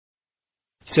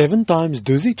7 times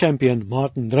Dusi champion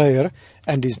Dreyer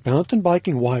and his mountain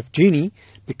biking wife Jeannie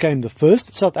became the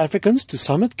first South Africans to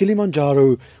summit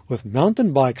Kilimanjaro with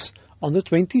mountain bikes on the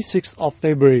 26th of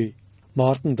February.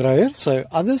 Dreyer says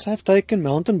others have taken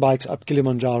mountain bikes up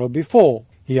Kilimanjaro before.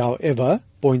 He, however,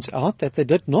 points out that they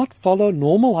did not follow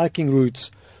normal hiking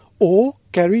routes or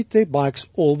carried their bikes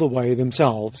all the way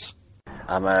themselves.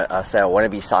 I want to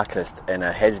be cyclist and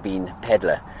a has-been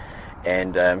paddler.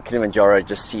 And Kilimanjaro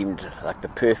just seemed like the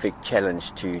perfect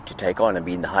challenge to take on and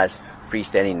being the highest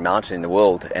freestanding mountain in the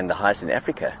world and the highest in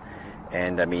Africa.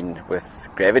 And I mean, with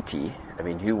gravity,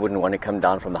 who wouldn't want to come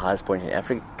down from the highest point in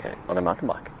Africa on a mountain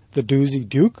bike? The Dusi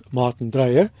Duke,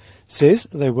 Dreyer, says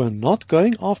they were not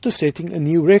going after setting a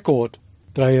new record.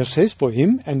 Dreyer says for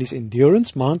him and his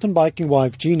endurance mountain biking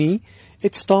wife Jeannie,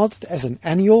 it started as an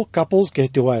annual couples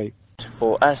getaway.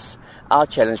 For us, our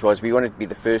challenge was we wanted to be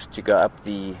the first to go up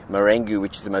the Marangu,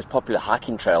 which is the most popular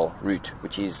hiking trail route,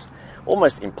 which is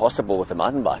almost impossible with a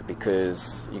mountain bike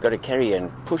because you've got to carry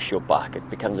and push your bike. It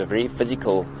becomes a very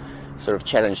physical sort of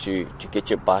challenge to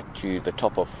get your bike to the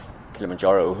top of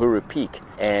Kilimanjaro, Uhuru Peak.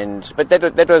 But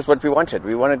that was what we wanted.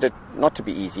 We wanted it not to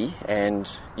be easy, and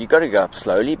you got to go up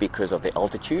slowly because of the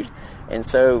altitude. And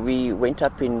so we went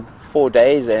up in 4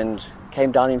 days and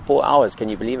came down in 4 hours. Can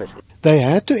you believe it? They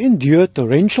had to endure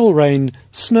torrential rain,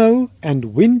 snow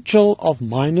and wind chill of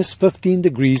minus 15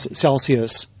 degrees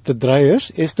Celsius. The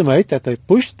Dreyers estimate that they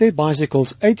pushed their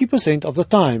bicycles 80% of the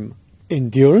time.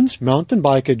 Endurance mountain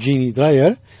biker Jeannie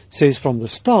Dreyer says from the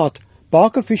start,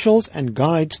 park officials and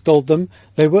guides told them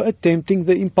they were attempting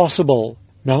the impossible.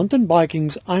 Mountain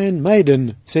biking's Iron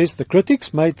Maiden says the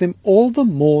critics made them all the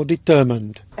more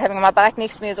determined. Having my bike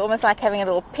next to me is almost like having a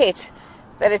little pet.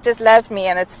 That it just loved me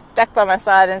and it's stuck by my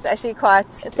side, and it's actually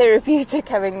quite therapeutic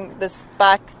having this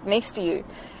bike next to you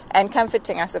and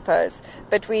comforting, I suppose.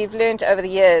 But we've learned over the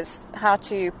years how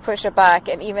to push a bike,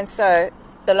 and even so,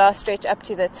 the last stretch up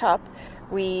to the top,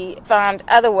 we found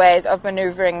other ways of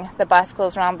maneuvering the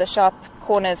bicycles around the sharp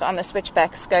corners on the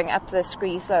switchbacks going up the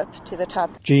scree slope to the top.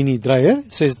 Jeannie Dreyer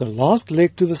says the last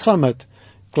leg to the summit,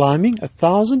 climbing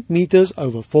 1,000 meters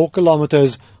over 4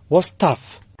 kilometers, was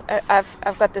tough.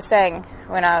 I've got the saying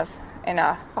when I'm in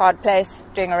a hard place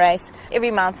doing a race,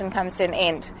 every mountain comes to an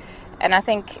end. And I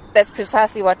think that's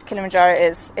precisely what Kilimanjaro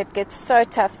is. It gets so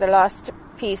tough, the last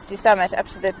piece to summit up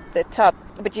to the top.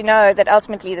 But you know that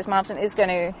ultimately this mountain is going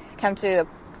to come to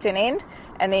an end,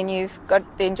 and then you've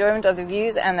got the enjoyment of the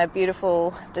views and the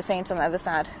beautiful descent on the other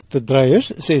side. The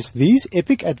Dreyers says these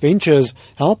epic adventures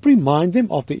help remind them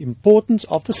of the importance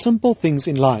of the simple things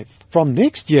in life. From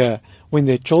next year, when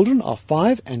their children are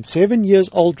 5 and 7 years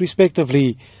old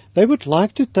respectively, they would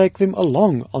like to take them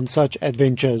along on such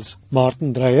adventures.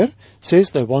 Dreyer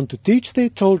says they want to teach their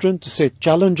children to set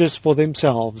challenges for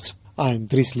themselves. I'm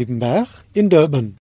Dries Liebenberg in Durban.